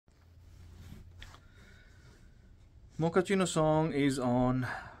Mocaccino song is on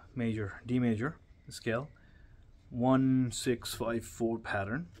D major scale, 1-6-5-4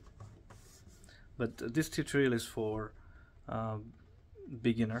 pattern. But this tutorial is for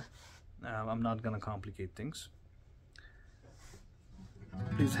beginner. I'm not gonna complicate things.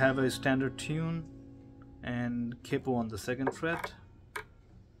 Please have a standard tune and capo on the 2nd fret.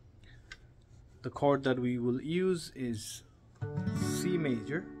 The chord that we will use is C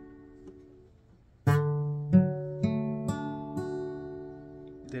major,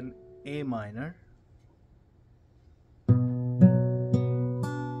 then A minor,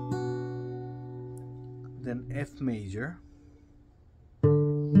 then F major.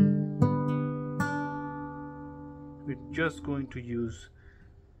 We're just going to use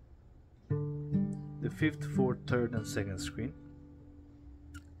the 5th, 4th, 3rd and 2nd string,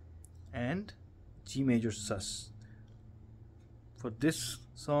 and G major sus. For this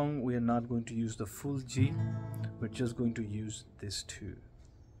song we are not going to use the full G, we're just going to use this 2.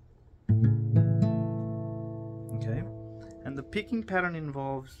 Okay, and the picking pattern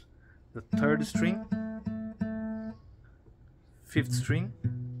involves the 3rd string, 5th string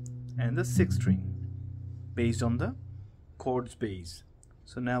and the 6th string based on the chord's base.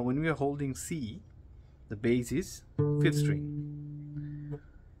 So now when we are holding C, the base is 5th string.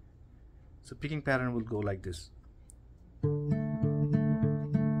 So picking pattern will go like this.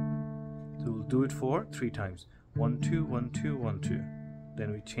 So we'll do it for 3 times. 1 2 1 2 1 2.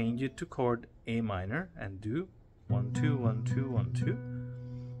 Then we change it to chord A minor and do 1 2 1 2 1 2.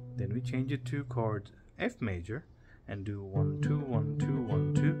 Then we change it to chord F major and do 1 2 1 2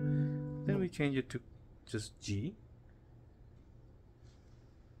 1 2. Then we change it to just G.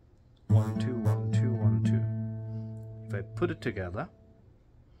 1 2 1 2 1 2. If I put it together,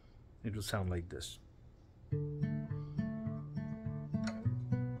 it will sound like this.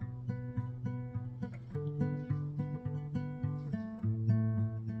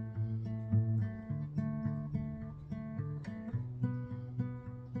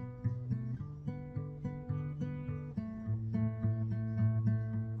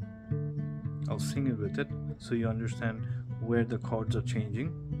 I'll sing it with it so you understand where the chords are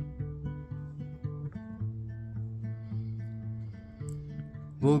changing.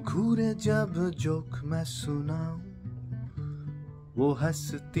 वो घूरे जब joke मैं सुनाऊं, वो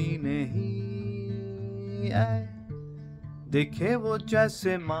हंसती नहीं आए, देखे वो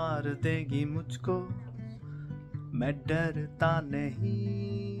जैसे मार देगी मुझको, मैं डरता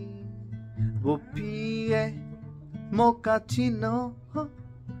नहीं, वो पिए मोकाचिनो,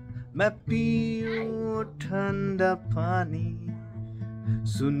 मैं पीऊं ठंडा पानी,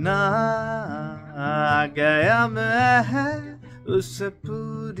 सुना गया मैं उससे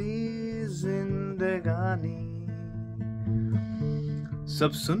पूरी जिंदगानी,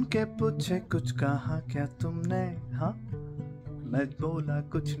 सब सुन के पूछे कुछ कहा क्या तुमने, हाँ मैं बोला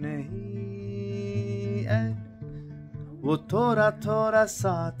कुछ नहीं, वो थोड़ा थोड़ा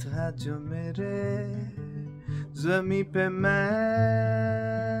साथ है जो मेरे ज़मीं पे मैं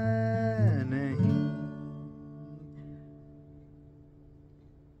नहीं।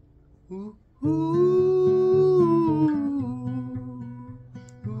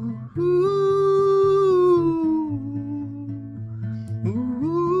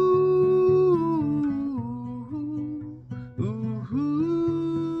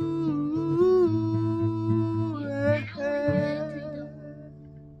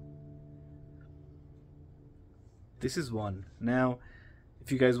 This is one. Now,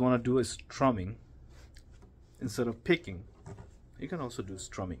 if you guys want to do a strumming, instead of picking, you can also do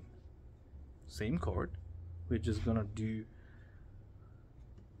strumming. Same chord, we're just gonna do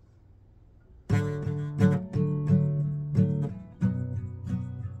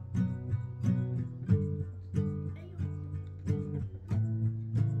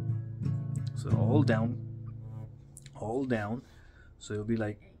so all down, so it'll be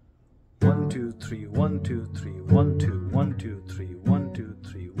like 1 2 3 1 2 3 1 2 1 2 3 1 2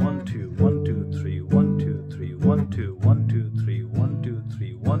 3 1 2 1 2 3 1 2 3 1 2 1 2 3 1 2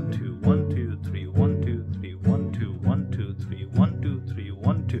 3 1 2 1 2 3 1 2 3 1 2 1 2 3 1 2 3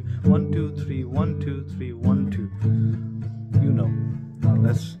 1 2 1 2 3 1 2 3 1 2. You know. Now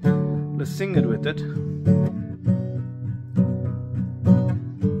let's sing it with it.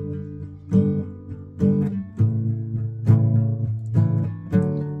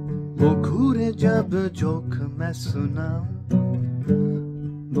 जब joke मैं सुनाऊं,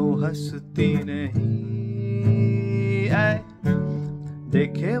 वो हंसती नहीं आए,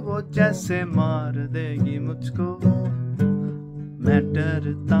 देखे वो जैसे मार देगी मुझको, मैं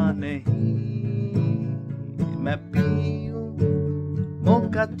डरता नहीं, मैं पीऊं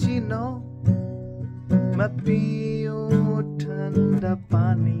मोकाचिनो, मैं पीऊं ठंडा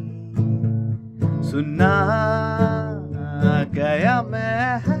पानी सुना गया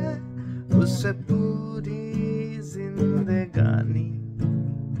मैं उससे पूरी जिंदगानी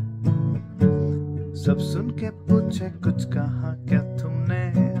सब सुन के पूछे कुछ कहा क्या तुमने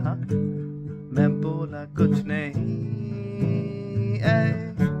हाँ मैं बोला कुछ नहीं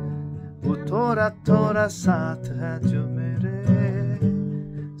वो थोड़ा थोड़ा साथ है जो मेरे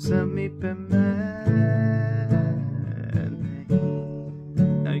समीप में नहीं.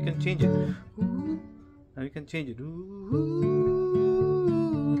 Now you can change it. Now you can change it.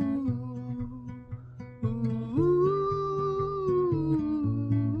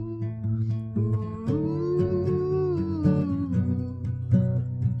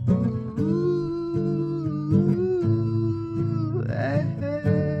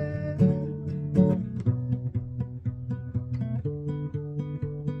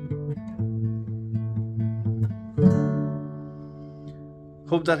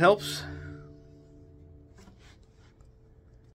 Hope that helps.